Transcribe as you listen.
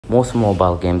Most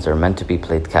mobile games are meant to be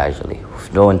played casually,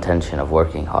 with no intention of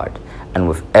working hard, and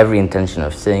with every intention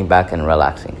of sitting back and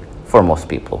relaxing, for most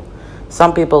people.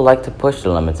 Some people like to push the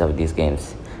limits of these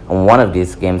games, and one of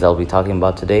these games I'll be talking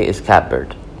about today is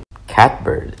CatBird.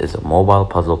 CatBird is a mobile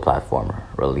puzzle platformer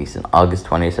released in August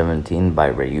 2017 by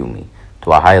Ryumi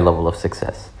to a high level of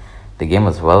success. The game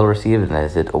was well received and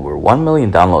has hit over 1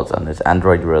 million downloads on its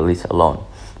Android release alone.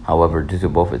 However, due to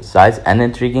both its size and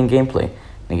intriguing gameplay,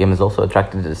 the game has also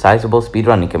attracted a sizable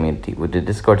speedrunning community, with the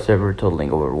Discord server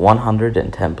totaling over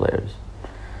 110 players.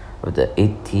 Of the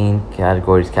 18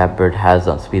 categories CatBird has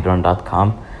on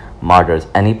speedrun.com, Marda's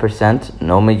Any Percent,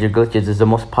 No Major Glitches is the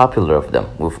most popular of them,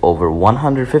 with over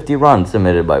 150 runs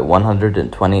submitted by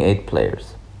 128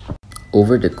 players.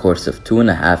 Over the course of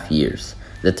 2.5 years,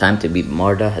 the time to beat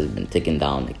Marda has been taken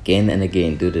down again and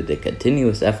again due to the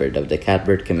continuous effort of the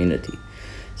CatBird community.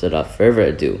 So without further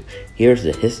ado, here's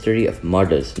the history of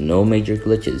Marda's No Major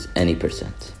Glitches Any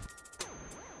Percent.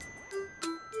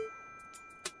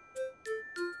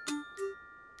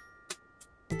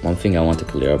 One thing I want to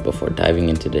clear up before diving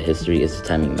into the history is the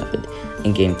timing method.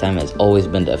 In-game time has always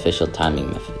been the official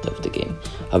timing method of the game.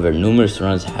 However, numerous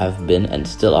runs have been and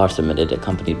still are submitted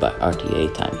accompanied by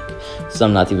RTA timing,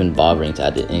 some not even bothering to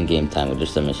add the in-game time with their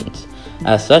submissions.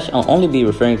 As such, I'll only be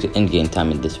referring to in-game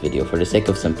time in this video for the sake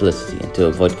of simplicity and to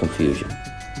avoid confusion.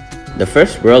 The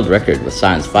first world record was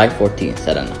Science 514,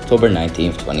 set on October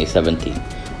 19, 2017.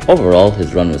 Overall,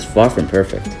 his run was far from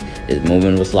perfect. His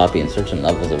movement was sloppy in certain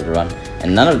levels of the run,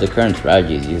 and none of the current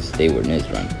strategies used today were in his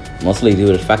run, mostly due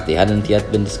to the fact they hadn't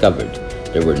yet been discovered.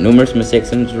 There were numerous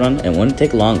mistakes in his run, and wouldn't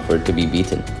take long for it to be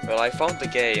beaten. Well, I found the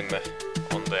game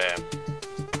on the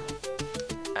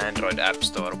Android App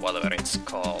Store, whatever it's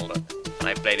called, and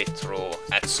I played it through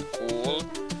at school,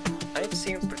 and it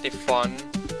seemed pretty fun,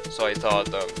 so I thought,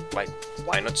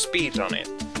 why not speedrun it?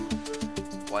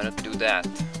 Why not do that?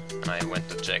 And I went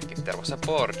to check if there was a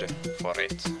board for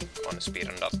it on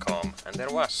speedrun.com, and there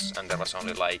was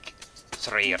only like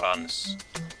 3 runs.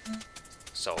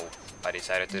 So I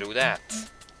decided to do that.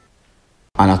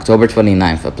 On October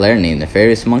 29th, a player named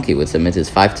Nefarious Monkey would submit his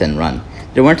 510 run.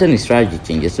 There weren't any strategy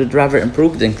changes, but rather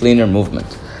improved and cleaner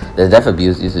movement. The depth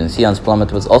abuse used in Sion's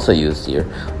plummet was also used here,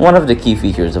 one of the key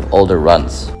features of older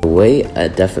runs. The way a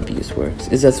depth abuse works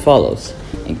is as follows.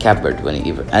 In CatBird, when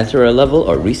you either enter a level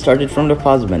or restart it from the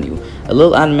pause menu, a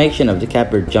little animation of the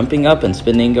CatBird jumping up and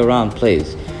spinning around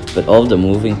plays, but all of the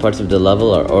moving parts of the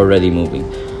level are already moving.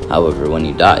 However, when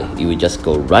you die, you would just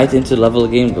go right into the level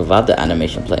again without the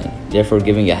animation playing, therefore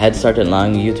giving a head start and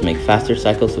allowing you to make faster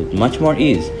cycles with much more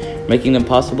ease, making them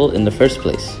possible in the first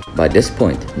place. By this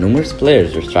point, numerous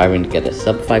players were striving to get a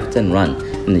sub 510 run,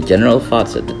 and the general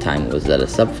thoughts at the time was that a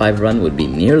sub 5 run would be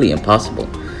nearly impossible.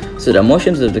 So the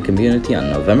emotions of the community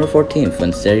on November 14th,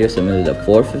 when Stereo submitted a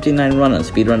 4:59 run on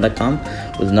speedrun.com,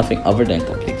 was nothing other than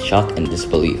complete shock and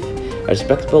disbelief. A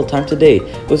respectable time today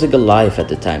was a Goliath at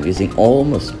the time, using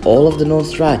almost all of the known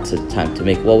strats at the time to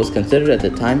make what was considered at the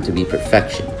time to be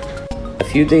perfection. A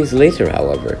few days later,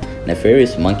 however,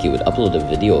 Nefarious Monkey would upload a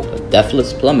video of a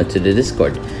deathless plummet to the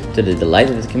Discord, to the delight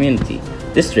of the community.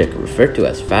 This trick, referred to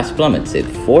as fast plummet,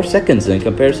 saved 4 seconds in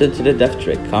comparison to the death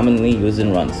trick commonly used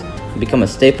in runs, and become a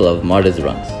staple of Marda's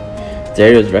runs.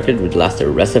 Stereo's record would last the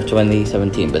rest of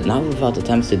 2017, but not without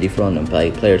attempts to dethrone him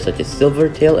by players such as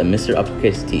Silvertail and Mr.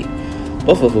 Uppercase T,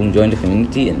 both of whom joined the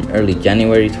community in early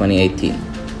January 2018.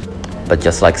 But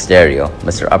just like Stereo,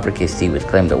 Mr. Uppercase T would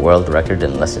claim the world record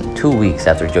in less than 2 weeks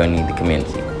after joining the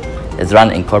community. His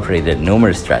run incorporated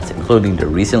numerous strats, including the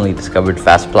recently discovered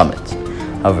fast plummet.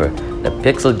 However, the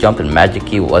pixel jump and magic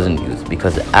key wasn't used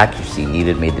because the accuracy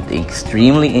needed made it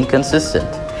extremely inconsistent.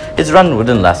 His run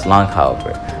wouldn't last long,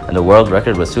 however, and the world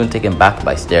record was soon taken back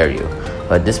by Stereo,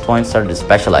 who at this point started to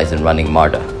specialize in running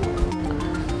Marda.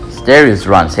 Stereo's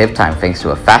run saved time thanks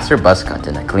to a faster buzz cut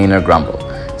and a cleaner grumble.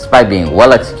 Despite being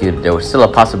well executed, there was still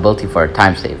a possibility for a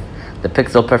time save. The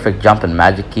pixel perfect jump and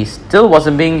magic key still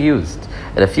wasn't being used,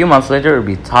 and a few months later it would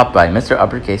be topped by Mr.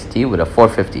 Uppercase T with a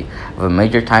 450, with a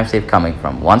major time save coming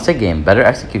from, once again, better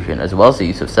execution as well as the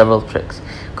use of several tricks,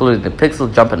 including the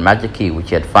pixel jump and magic key which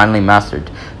he had finally mastered,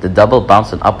 the double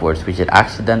bounce and upwards which had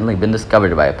accidentally been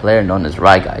discovered by a player known as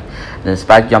Ryguy, and the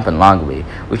spike jump and long way,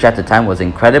 which at the time was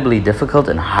incredibly difficult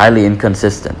and highly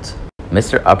inconsistent.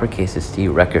 Mr. Uppercase's T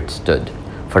record stood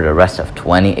for the rest of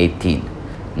 2018.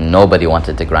 Nobody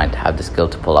wanted to grind to have the skill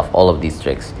to pull off all of these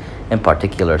tricks, in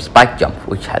particular spike jump,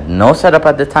 which had no setup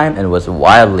at the time and was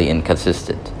wildly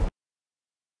inconsistent.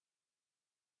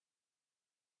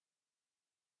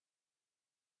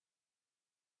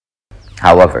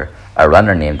 However, a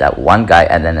runner named that one guy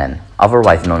NNN,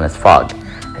 otherwise known as Fog,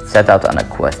 had set out on a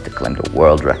quest to claim the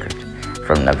world record.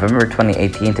 From November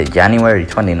 2018 to January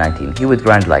 2019, he would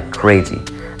grind like crazy,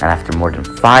 and after more than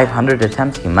 500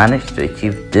 attempts, he managed to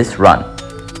achieve this run,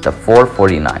 the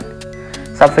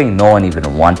 449. Something no one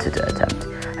even wanted to attempt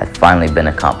had finally been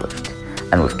accomplished,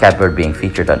 and with CatBird being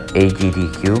featured on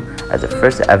AGDQ as the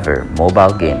first ever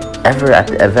mobile game ever at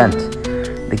the event,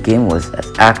 the game was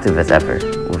as active as ever,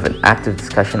 with an active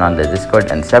discussion on the Discord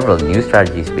and several new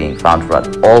strategies being found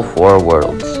throughout all 4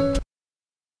 worlds.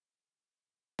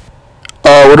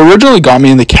 What originally got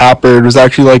me into CatBird was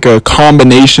actually like a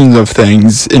combination of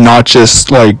things and not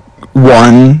just like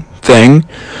one thing.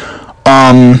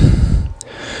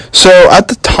 So at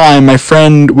the time, my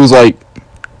friend was like,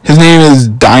 his name is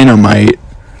Dynamite,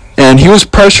 and he was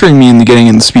pressuring me into getting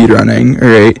into speedrunning,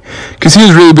 alright? Because he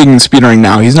was really big in speedrunning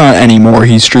now. He's not anymore.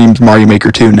 He streams Mario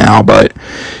Maker 2 now, but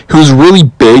he was really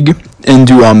big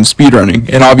into speedrunning,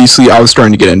 and obviously I was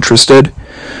starting to get interested.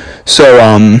 So,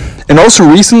 and also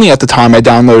recently at the time I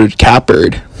downloaded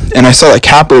CatBird, and I saw that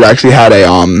CatBird actually had a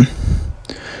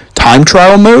time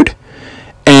trial mode,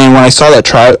 and when I saw that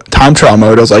time trial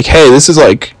mode, I was like, hey, this is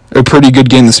like a pretty good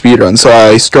game to speedrun. So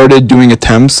I started doing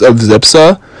attempts of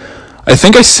Zipsa. I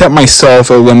think I set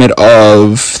myself a limit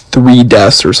of 3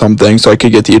 deaths or something so I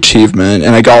could get the achievement,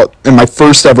 and my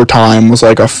first ever time was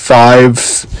like I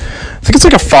think it's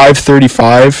like a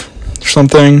 5:35 or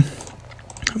something.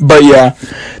 But yeah,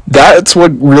 that's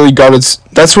what really got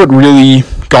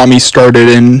me started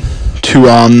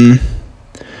into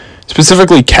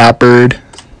specifically CatBird.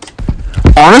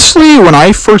 Honestly, when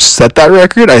I first set that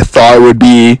record, I thought it would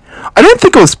be, I didn't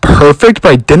think it was perfect,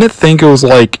 but I didn't think it was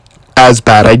like as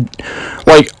bad.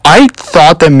 I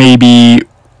thought that maybe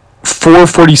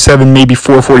 447, maybe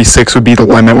 446 would be the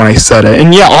limit when I set it.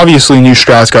 And yeah, obviously new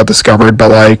strats got discovered,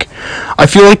 but like I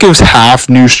feel like it was half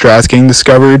new strats getting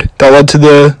discovered that led to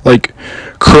the like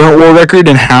current world record,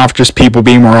 and half just people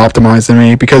being more optimized than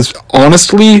me, because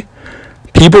honestly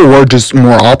people were just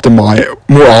more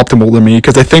optimal than me.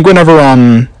 Because I think whenever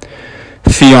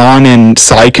Theon and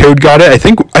Psycode got it,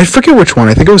 I forget which one,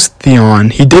 I think it was Theon,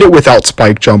 he did it without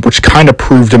spike jump, which kind of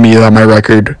proved to me that my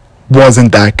record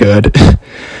wasn't that good.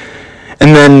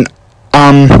 And then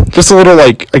just a little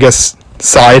like, I guess,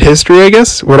 side history, I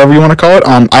guess, whatever you want to call it.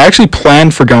 I actually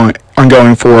planned for going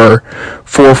for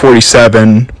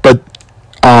 447, but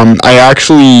I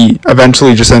actually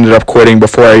eventually just ended up quitting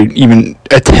before I even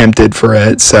attempted for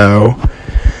it. So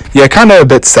yeah, kind of a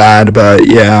bit sad, but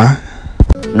yeah.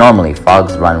 Normally,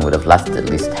 Fog's run would have lasted at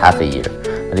least half a year,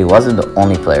 but he wasn't the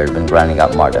only player who'd been grinding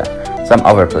out Marda. Some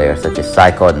other players, such as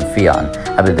Psycode and Theon,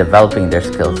 have been developing their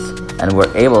skills and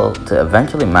were able to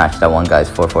eventually match that one guy's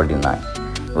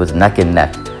 449. It was neck and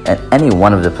neck, and any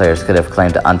one of the players could have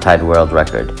claimed the untied world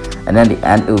record, and in the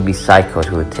end it would be Psycode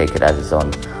who would take it as his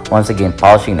own, once again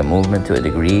polishing the movement to a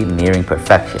degree nearing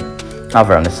perfection.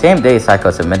 However, on the same day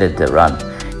Psycode submitted the run,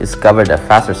 he discovered a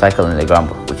faster cycle in the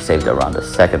grumble, which saved around a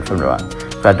second from the run,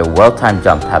 who had the well-timed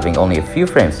jump having only a few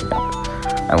frames to jump.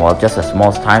 And while just a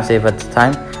small time save at the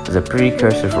time, it was a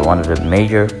precursor for one of the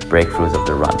major breakthroughs of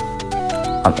the run.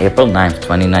 On April 9th,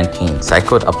 2019,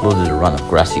 Psycode uploaded a run of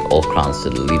Grasi all crowns to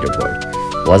the leaderboard.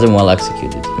 It wasn't well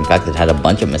executed. In fact, it had a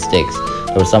bunch of mistakes.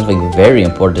 There was something very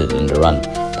important in the run: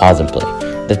 pause and play.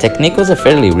 The technique was a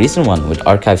fairly recent one, with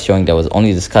archives showing that was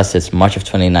only discussed since March of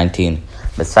 2019,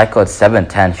 but Psycode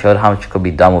 710 showed how much could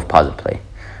be done with pause and play.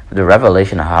 With the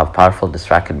revelation of how powerful this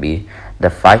strat could be, the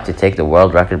fight to take the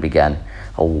world record began.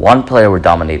 One player would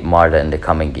dominate Marda in the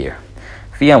coming year.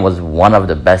 Theon was one of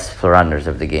the best runners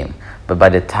of the game, but by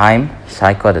the time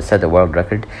Psycode had set the world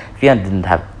record, Theon didn't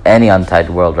have any untied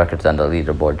world records on the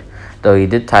leaderboard, though he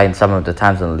did tie in some of the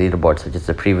times on the leaderboard, such as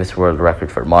the previous world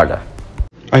record for Marda.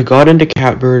 I got into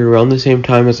CatBird around the same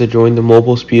time as I joined the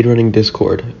mobile speedrunning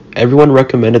Discord. Everyone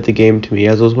recommended the game to me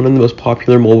as it was one of the most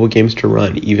popular mobile games to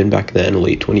run even back then,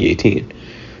 late 2018.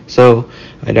 So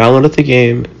I downloaded the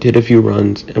game, did a few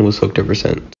runs, and was hooked ever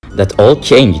since. That all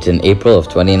changed in April of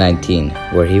 2019,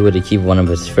 where he would achieve one of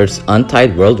his first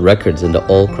untied world records in the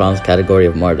All Crowns category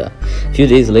of Marda. A few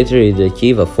days later, he would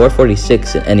achieve a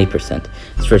 446 in any percent,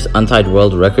 his first untied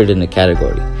world record in the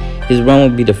category. His run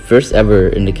would be the first ever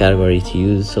in the category to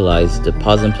utilize the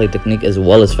pause and play technique as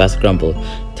well as fast grumble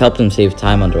to help him save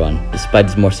time on the run, despite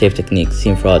his more safe techniques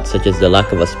seen fraud such as the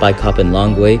lack of a spike hop in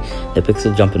long way, the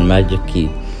pixel jump and magic key.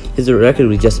 His record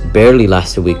would just barely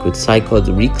last a week, with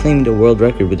Psycode reclaiming the world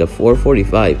record with a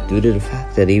 445 due to the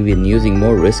fact that he'd been using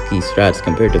more risky strats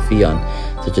compared to Theon,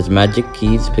 such as magic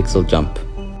keys, pixel jump.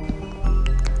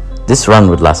 This run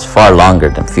would last far longer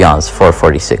than Theon's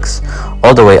 446,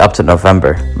 all the way up to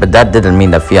November, but that didn't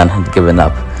mean that Theon had given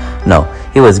up. No,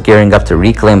 he was gearing up to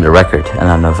reclaim the record, and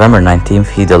on November 19th,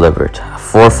 he delivered a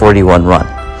 4:41 run.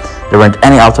 There weren't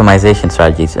any optimization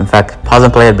strategies. In fact, pause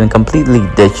and play had been completely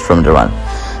ditched from the run.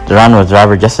 The run was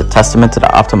rather just a testament to the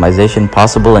optimization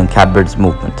possible in CatBird's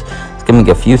movement, skimming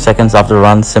a few seconds off the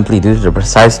run simply due to the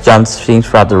precise jumps seen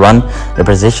throughout the run, the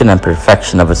precision and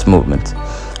perfection of its movement.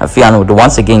 Fion would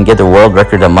once again get the world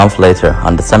record a month later,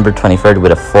 on December 23rd,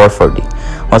 with a 4:40,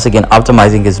 once again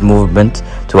optimizing his movement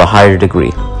to a higher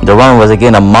degree. The run was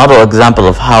again a model example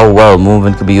of how well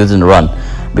movement could be used in the run,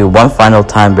 with one final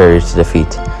time barrier to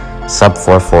defeat: sub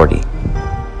 4:40.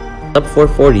 Sub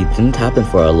 4:40 didn't happen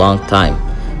for a long time.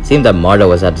 It seemed that Marda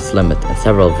was at its limit, and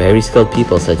several very skilled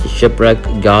people such as Shipwreck,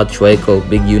 God, Shueiko,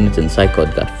 Big Unit, and Psycho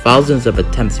got thousands of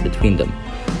attempts between them,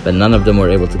 but none of them were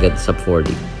able to get sub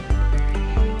 40.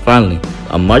 Finally,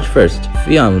 on March 1st,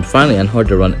 Fion would finally unhoard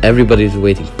the run everybody was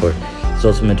waiting for, his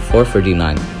ultimate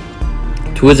 4:39.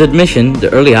 To his admission,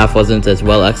 the early half wasn't as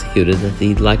well executed as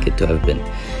he'd like it to have been,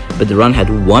 but the run had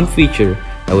one feature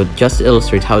that would just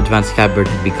illustrate how advanced CatBird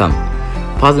had become.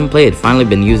 Pause and play had finally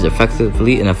been used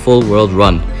effectively in a full world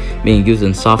run, being used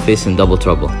in soft face and double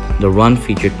trouble. The run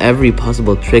featured every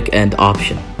possible trick and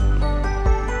option.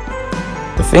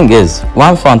 The thing is,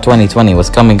 Wamfon 2020 was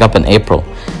coming up in April,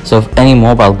 so if any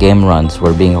mobile game runs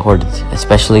were being hoarded,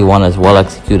 especially one as well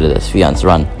executed as Fion's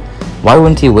run, why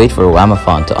wouldn't he wait for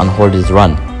Wamafon to unhoard his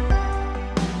run?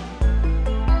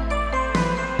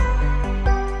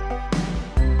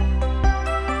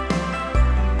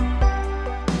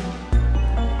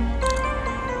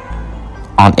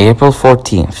 On April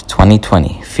 14th,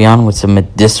 2020, Fion would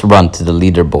submit this run to the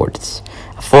leaderboards.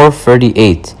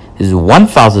 4:38, his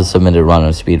 1000th submitted run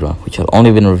on speedrun, which had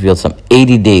only been revealed some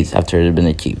 80 days after it had been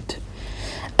achieved.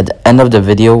 At the end of the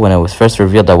video, when it was first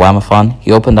revealed at Wamafon,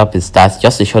 he opened up his stats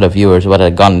just to show the viewers what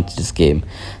had gone into this game.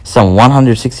 Some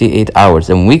 168 hours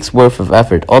and weeks worth of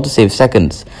effort, all to save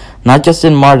seconds, not just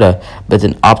in Marda, but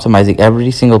in optimizing every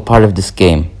single part of this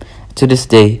game. To this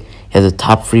day, he has a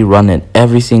top 3 run in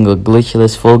every single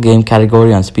glitchless full game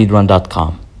category on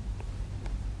speedrun.com.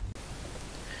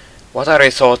 What are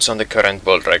your thoughts on the current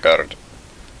world record?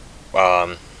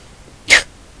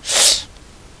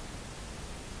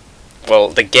 Well,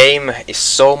 the game is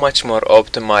so much more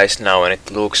optimized now, and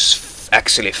it looks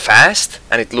actually fast,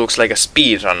 and it looks like a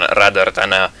speedrun rather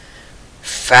than a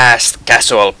fast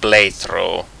casual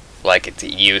playthrough like it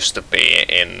used to be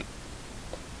in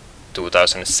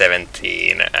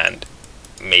 2017 and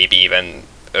maybe even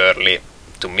early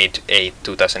to mid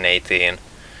 2018.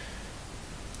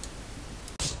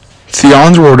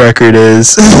 Theon's world record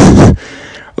is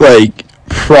like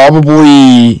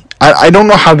probably I don't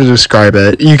know how to describe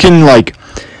it. You can like,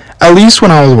 at least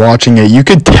when I was watching it, you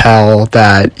could tell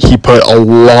that he put a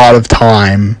lot of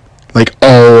time, like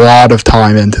a lot of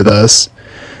time into this.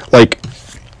 Like,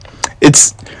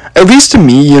 it's, at least to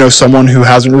me, you know, someone who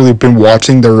hasn't really been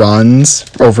watching the runs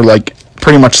over like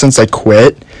pretty much since I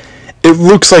quit, it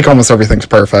looks like almost everything's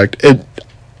perfect.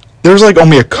 There's like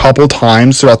only a couple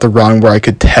times throughout the run where I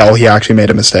could tell he actually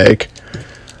made a mistake.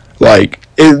 Like,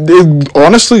 it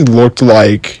honestly looked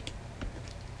like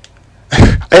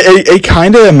I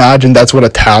kind of imagined that's what a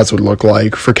Taz would look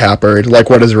like for CatBird, like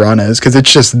what his run is, because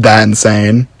it's just that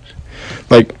insane.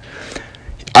 Like,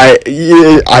 I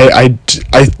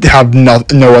have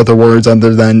no other words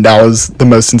other than that was the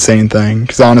most insane thing,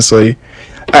 because honestly,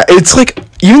 it's like,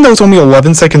 even though it's only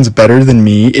 11 seconds better than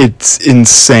me, it's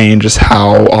insane just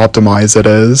how optimized it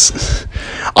is.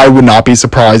 I would not be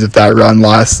surprised if that run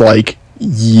lasts like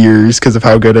years because of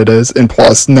how good it is, and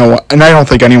plus I don't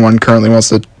think anyone currently wants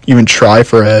to even try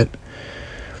for it.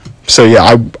 So yeah,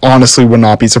 I honestly would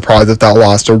not be surprised if that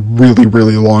lasts a really,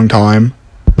 really long time.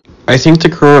 I think the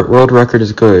current world record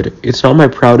is good. It's not my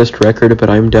proudest record,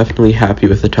 but I'm definitely happy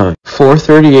with the time.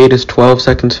 4:38 is 12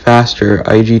 seconds faster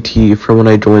IGT from when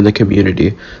I joined the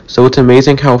community, so it's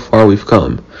amazing how far we've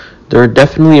come. There are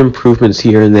definitely improvements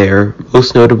here and there,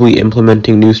 most notably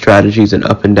implementing new strategies in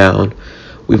up and down.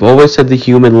 We've always said the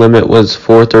human limit was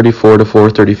 4:34 to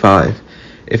 4:35.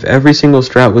 If every single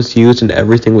strat was used and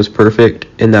everything was perfect,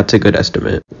 and that's a good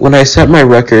estimate. When I set my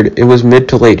record, it was mid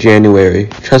to late January,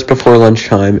 just before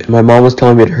lunchtime, and my mom was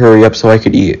telling me to hurry up so I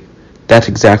could eat. That's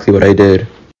exactly what I did.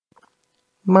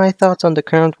 My thoughts on the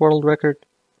current world record?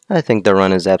 I think the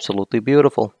run is absolutely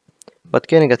beautiful. But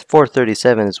getting at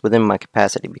 4:37 is within my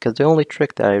capacity, because the only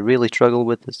trick that I really struggle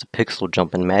with is the pixel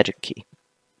jump and magic key.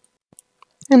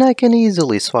 And I can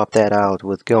easily swap that out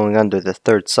with going under the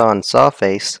third saw and saw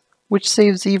face, which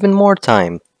saves even more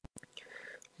time.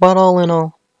 But all in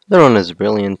all, the run is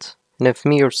brilliant, and if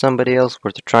me or somebody else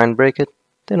were to try and break it,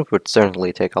 then it would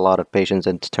certainly take a lot of patience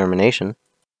and determination.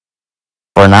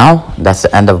 For now, that's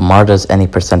the end of Marda's any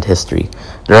percent history.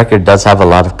 The record does have a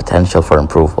lot of potential for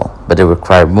improvement, but it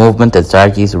required movement and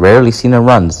strategies rarely seen in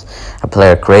runs, a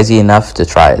player crazy enough to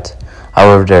try it.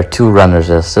 However, there are two runners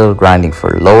that are still grinding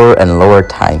for lower and lower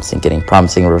times and getting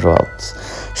promising results: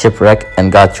 Shipwreck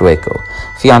and Gachueco.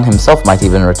 Fion himself might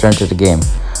even return to the game.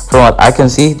 From what I can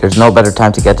see, there's no better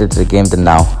time to get into the game than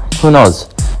now. Who knows?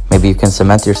 Maybe you can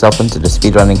cement yourself into the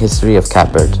speedrunning history of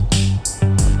CatBird.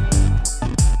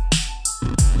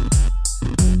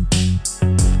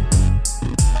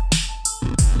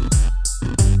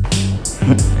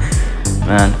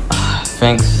 Man,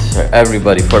 thanks for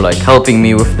everybody for like helping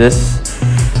me with this,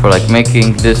 for like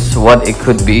making this what it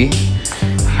could be.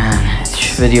 Man,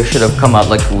 this video should have come out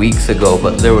like weeks ago,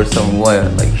 but there was some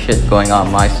like shit going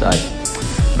on my side.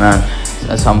 Man,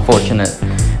 that's unfortunate.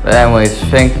 But anyways,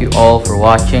 thank you all for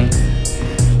watching.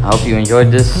 I hope you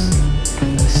enjoyed this.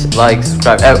 Like,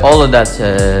 subscribe, all of that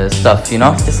stuff, you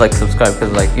know? Just like subscribe,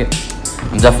 because like, yeah,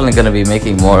 I'm definitely gonna be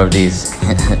making more of these.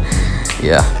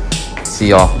 Yeah, see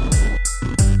y'all.